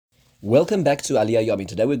Welcome back to Aliyah Yomi.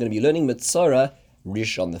 Today we're going to be learning Metzora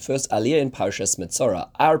Rishon, the first Aliyah in Parshas Metzora.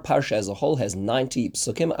 Our Parsha as a whole has 90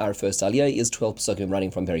 psukim. Our first Aliyah is 12 psukim running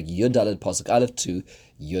from Perek Yud Daled Pasuk Aleph to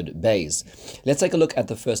Yud Beis. Let's take a look at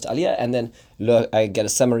the first Aliyah and then get a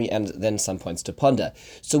summary and then some points to ponder.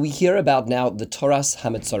 So we hear about now the Tzaraas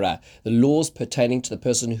HaMetzora, the laws pertaining to the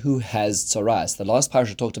person who has Tzaraas. The last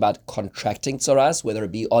Parsha talked about contracting Tzaraas, whether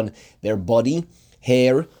it be on their body,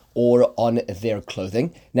 hair, or on their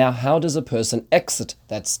clothing. Now, how does a person exit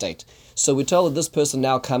that state? So we're told that this person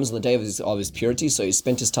now comes on the day of his purity, so he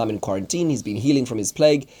spent his time in quarantine, he's been healing from his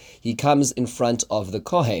plague, he comes in front of the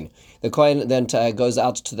Kohen. The Kohen then goes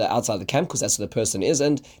out to the outside of the camp, because that's where the person is,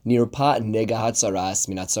 and Nirpa Nega Tzaraas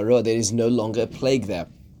Min Tzara, there is no longer a plague there.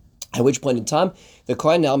 At which point in time, the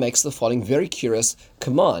Kohen now makes the following very curious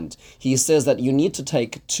command. He says that you need to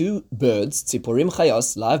take 2 birds, tziporim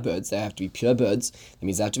chayos, live birds, they have to be pure birds, that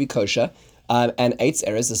means they have to be kosher, and 8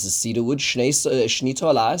 eres, this is cedar wood, shni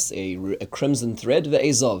tolas, a crimson thread,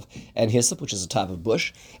 ve'ezov, and hyssop, which is a type of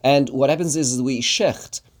bush. And what happens is we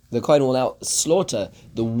shecht, the Kohen will now slaughter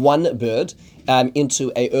the 1 bird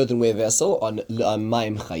into a earthenware vessel on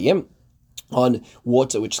mayim chayim, on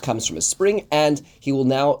water which comes from a spring, and he will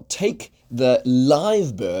now take the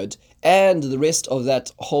live bird and the rest of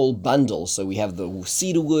that whole bundle. So we have the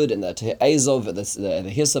cedar wood and the azov, the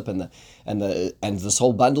hyssop, and this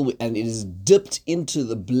whole bundle, and it is dipped into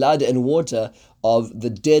the blood and water of the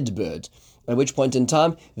dead bird. At which point in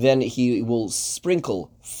time, then he will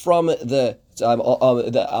sprinkle from the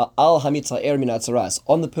al hamitzaer min Tzaraas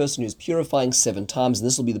on the person who's purifying 7 times, and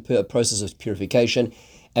this will be the process of purification.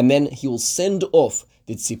 And then he will send off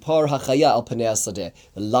the tzipar hachaya al panei hasadeh,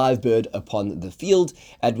 the live bird upon the field,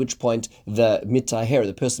 at which point the mitaher,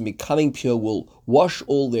 the person becoming pure, will wash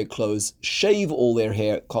all their clothes, shave all their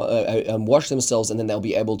hair, and wash themselves, and then they'll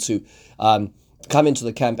be able to come into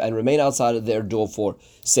the camp and remain outside of their door for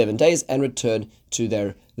 7 days and return to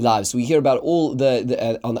their lives. So we hear about all on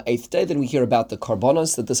the 8th day, then we hear about the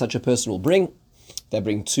karbonos that such a person will bring. They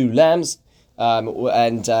bring 2 lambs. And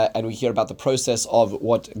we hear about the process of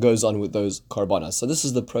what goes on with those karbanas. So this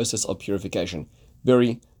is the process of purification.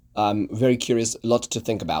 Very curious, lot to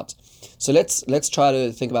think about. So let's try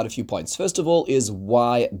to think about a few points. First of all is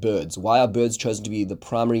why birds? Why are birds chosen to be the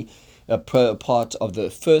primary part of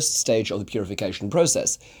the first stage of the purification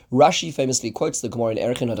process? Rashi famously quotes the Gemara in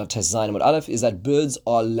Erechin Zayin Amud Aleph is that birds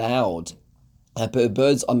are loud.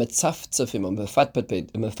 Birds are metzaftzafim or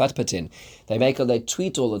mefatpatin. They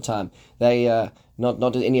tweet all the time. They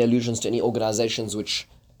not any allusions to any organizations which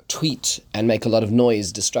tweet and make a lot of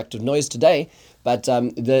noise, destructive noise today. But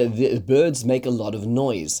the birds make a lot of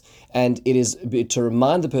noise, and it is to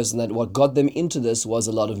remind the person that what got them into this was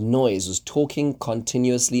a lot of noise, was talking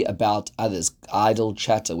continuously about others, idle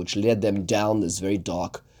chatter, which led them down this very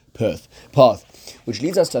dark path. Which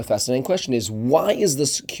leads us to a fascinating question is, why is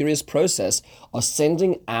this curious process of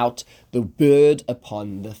sending out the bird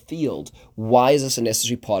upon the field? Why is this a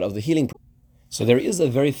necessary part of the healing process? So there is a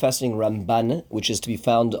very fascinating Ramban, which is to be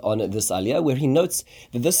found on this aliyah, where he notes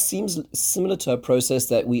that this seems similar to a process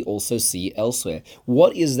that we also see elsewhere.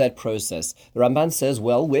 What is that process? The Ramban says,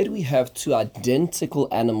 well, where do we have 2 identical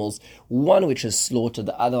animals, one which is slaughtered,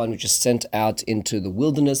 the other one which is sent out into the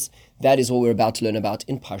wilderness? That is what we're about to learn about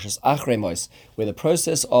in Parshas Achrei Mos, where the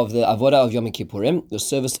process of the avodah of Yom Kippurim, the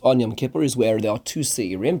service on Yom Kippur, is where there are 2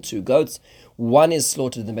 seirim, 2 goats. One is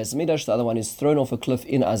slaughtered in the Beis Hamikdash, the other one is thrown off a cliff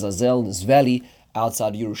in Azazel, this valley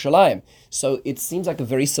outside Yerushalayim. So it seems like a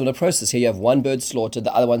very similar process. Here you have 1 bird slaughtered,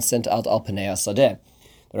 the other one sent out al panei hasadeh.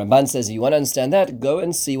 The Ramban says, if you want to understand that, go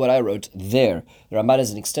and see what I wrote there. The Ramban has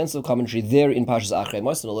an extensive commentary there in Parshas Achrei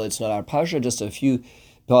Mos, and although it's not our Parsha, just a few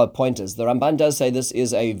pointers. The Ramban does say this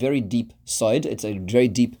is a very deep side. It's a very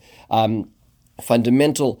deep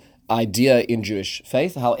fundamental idea in Jewish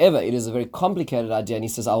faith. However, it is a very complicated idea, and he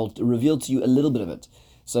says, I will reveal to you a little bit of it.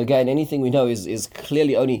 So again, anything we know is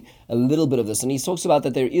clearly only a little bit of this. And he talks about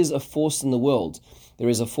that there is a force in the world. There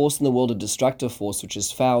is a force in the world, a destructive force, which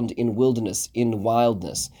is found in wilderness, in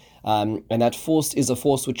wildness. And that force is a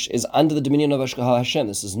force which is under the dominion of Hashem.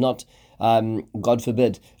 This is not, God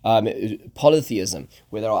forbid, polytheism,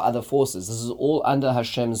 where there are other forces. This is all under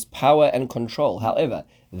Hashem's power and control. However,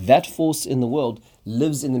 that force in the world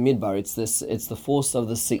lives in the Midbar. It's the force of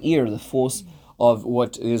the Seir, the force of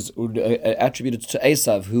what is attributed to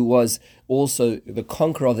Esav, who was also the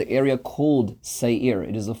conqueror of the area called Seir.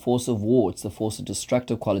 It is the force of war. It's the force of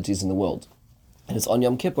destructive qualities in the world. And it's on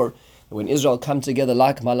Yom Kippur when Israel come together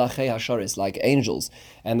like Malachei Hasharis, like angels,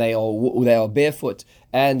 and they are barefoot,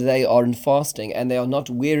 and they are in fasting, and they are not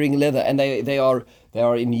wearing leather, and they are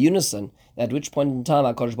in unison. At which point in time,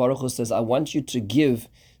 HaKadosh Baruch Hu says, I want you to give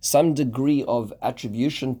some degree of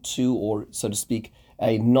attribution to, or so to speak,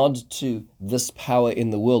 a nod to this power in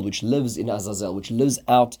the world which lives in Azazel, which lives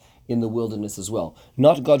out in the wilderness as well.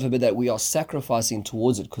 Not, God forbid, that we are sacrificing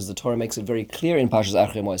towards it, because the Torah makes it very clear in Parshas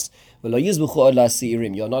Achemos,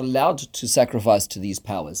 you're not allowed to sacrifice to these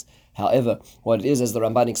powers. However, what it is, as the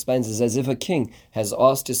Ramban explains, is as if a king has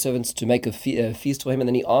asked his servants to make a feast for him, and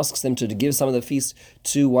then he asks them to give some of the feast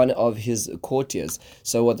to one of his courtiers.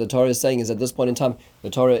 So what the Torah is saying is, at this point in time, the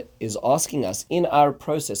Torah is asking us, in our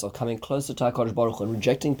process of coming closer to HaKadosh Baruch Hu and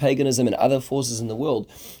rejecting paganism and other forces in the world,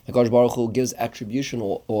 HaKadosh Baruch Hu gives attribution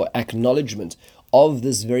or acknowledgement of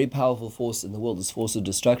this very powerful force in the world, this force of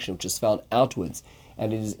destruction, which is found outwards.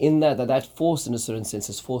 And it is in that force, in a certain sense,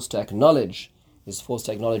 is forced to acknowledge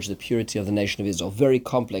the purity of the nation of Israel. Very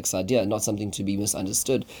complex idea, not something to be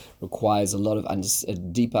misunderstood. Requires a lot of a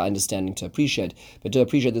deeper understanding to appreciate. But to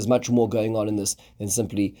appreciate, there's much more going on in this than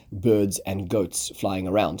simply birds and goats flying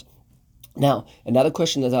around. Now, another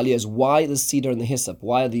question that Aliyah is, why the cedar and the hyssop?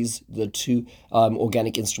 Why are these the two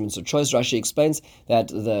organic instruments of choice? Rashi explains that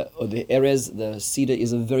the cedar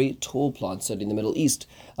is a very tall plant, certainly in the Middle East.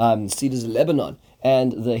 Cedar is Lebanon,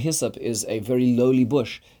 and the hyssop is a very lowly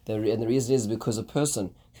bush. And the reason is because a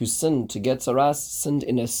person who sinned to get Tzaraas sinned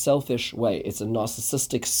in a selfish way. It's a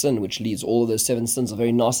narcissistic sin, which leads, all of those 7 sins are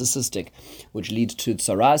very narcissistic, which lead to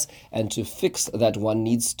Tzaraas, and to fix that one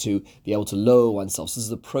needs to be able to lower oneself. So this is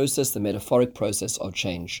the process, the metaphoric process of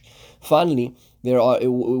change. Finally, there are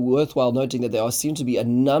worthwhile noting that there seem to be a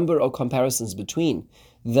number of comparisons between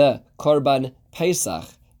the Korban Pesach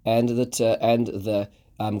and the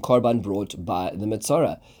Korban brought by the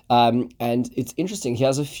Metzora. And it's interesting,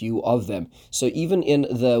 here's a few of them. So even in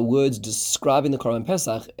the words describing the Korban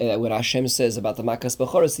Pesach, when Hashem says about the Makas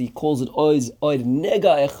Bechoros, he calls it Oid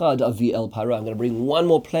Nega Echad Avi El Para. I'm going to bring one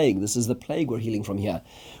more plague. This is the plague we're healing from here.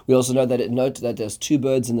 We also know that there's 2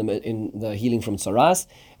 birds in the healing from Tzaraas.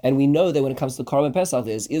 And we know that when it comes to the Korban Pesach,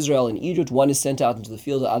 there's Israel and Egypt. One is sent out into the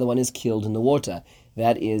field, the other one is killed in the water.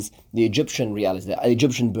 That is the Egyptian reality, the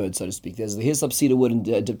Egyptian bird, so to speak. There's the hyssop cedar wood and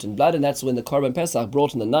dipped in blood, and that's when the Korban Pesach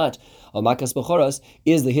brought in the night of Makas Bechoros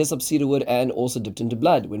is the hyssop cedar wood and also dipped into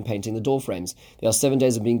blood when painting the door frames. There are 7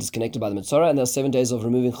 days of being disconnected by the Metzora, and there are 7 days of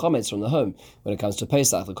removing chometz from the home when it comes to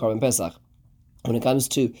Pesach, the Korban Pesach. When it comes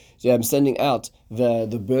to sending out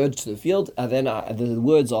the bird to the field, and then the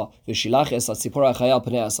words are V'shilach es hatzipora chayal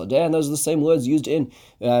pnei hasadeh, and those are the same words used in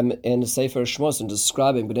Sefer Shmos in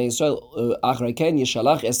describing Bnei Yisrael. Achrei ken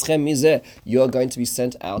yishalach eschem mizeh, you are going to be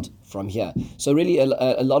sent out from here. So really a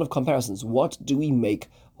lot of comparisons. What do we make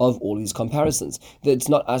of all these comparisons? It's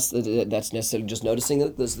not us that's necessarily just noticing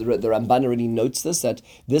it. The Ramban already notes that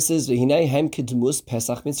this is Hinei Hem Kidmus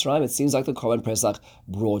Pesach Mitzrayim. It seems like the Korban Pesach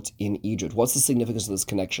brought in Egypt. What's the significance of this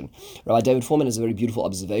connection? Rabbi David Foreman has a very beautiful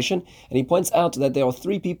observation, and he points out that there are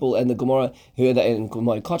 3 people in the Gemara in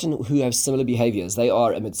Cotton who have similar behaviors. They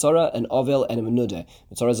are a Metzora, an Avel, and a Menudeh.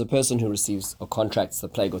 Metzora is a person who receives or contracts the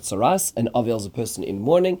plague of Tzaraas. An Avel is a person in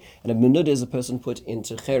mourning, and a Menudeh is a person put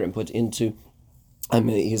into Cherem, put into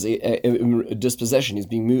his dispossession. He's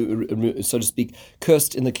being, so to speak,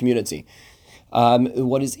 cursed in the community.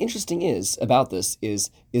 What is interesting about this is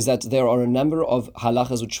that there are a number of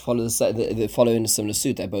halachas which follow in a similar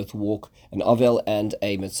suit. They both walk. An Avel and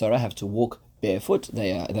a Metzora have to walk barefoot.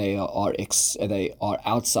 They are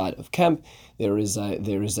outside of camp. They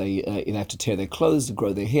have to tear their clothes,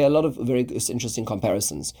 grow their hair. A lot of very interesting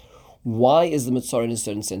comparisons. Why is the Metzora in a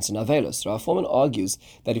certain sense an Avelos? Rav Foreman argues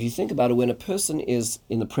that if you think about it, when a person is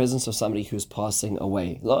in the presence of somebody who's passing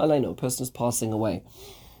away, a person is passing away,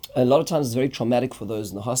 a lot of times it's very traumatic for those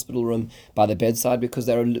in the hospital room by the bedside, because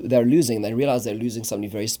they realize they're losing somebody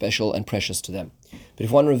very special and precious to them. But if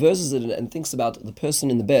one reverses it and thinks about the person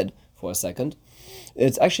in the bed for a second,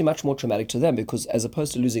 it's actually much more traumatic to them, because as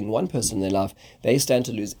opposed to losing one person in their life, they stand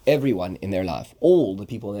to lose everyone in their life. All the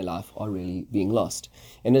people in their life are really being lost.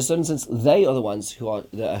 In a certain sense, they are the ones who are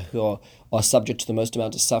subject to the most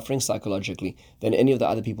amount of suffering psychologically than any of the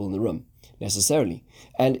other people in the room, necessarily.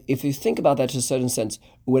 And if you think about that to a certain sense,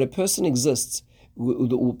 when a person exists,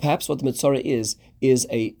 perhaps what the Metzora is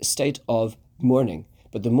a state of mourning.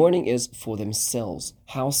 But the mourning is for themselves.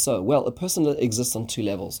 How so? Well, a person exists on 2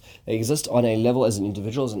 levels. They exist on a level as an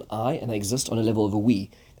individual, as an I, and they exist on a level of a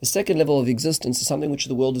we. The second level of existence is something which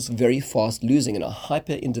the world is very fast losing in a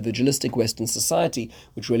hyper-individualistic Western society,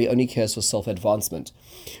 which really only cares for self-advancement.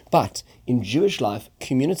 But in Jewish life,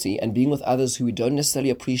 community and being with others who we don't necessarily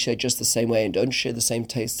appreciate just the same way, and don't share the same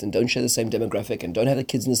tastes, and don't share the same demographic, and don't have the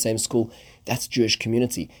kids in the same school, that's Jewish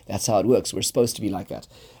community. That's how it works. We're supposed to be like that.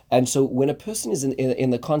 And so when a person is in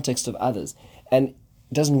the context of others and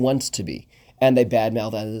doesn't want to be, and they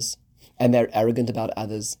badmouth others, and they're arrogant about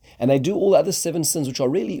others, and they do all the other 7 sins, which are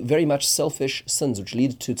really very much selfish sins, which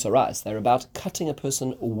lead to Tzaraas. They're about cutting a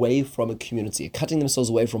person away from a community, cutting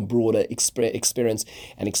themselves away from broader experience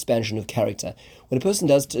and expansion of character. When a person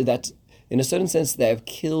does that, in a certain sense, they have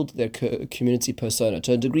killed their community persona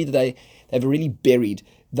to a degree that they've really buried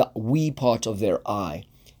the we part of their I,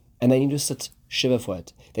 and they need to sit shiva for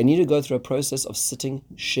it. They need to go through a process of sitting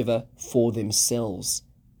shiva for themselves,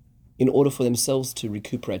 in order for themselves to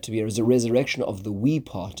recuperate, to be a resurrection of the we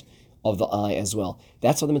part of the I as well.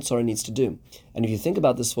 That's what the Metzora needs to do. And if you think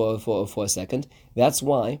about this for a second, that's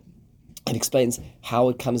why it explains how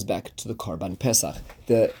it comes back to the Korban Pesach,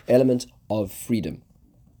 the element of freedom.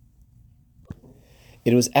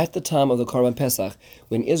 It was at the time of the Korban Pesach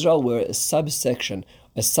when Israel were a subsection,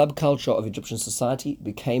 a subculture of Egyptian society,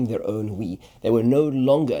 became their own we. They were no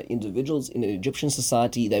longer individuals in an Egyptian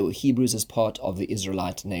society. They were Hebrews as part of the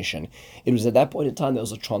Israelite nation. It was at that point in time there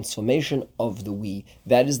was a transformation of the we.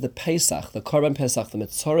 That is the Pesach, the Korban Pesach, the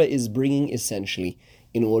Metzora is bringing essentially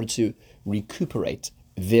in order to recuperate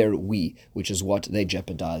their we, which is what they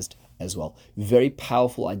jeopardized as well. Very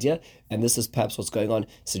powerful idea, and this is perhaps what's going on.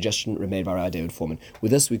 Suggestion made by our David Foreman. With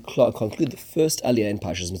this, we conclude the first Aliyah in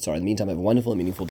Parshas Metzora. In the meantime, have a wonderful and meaningful day.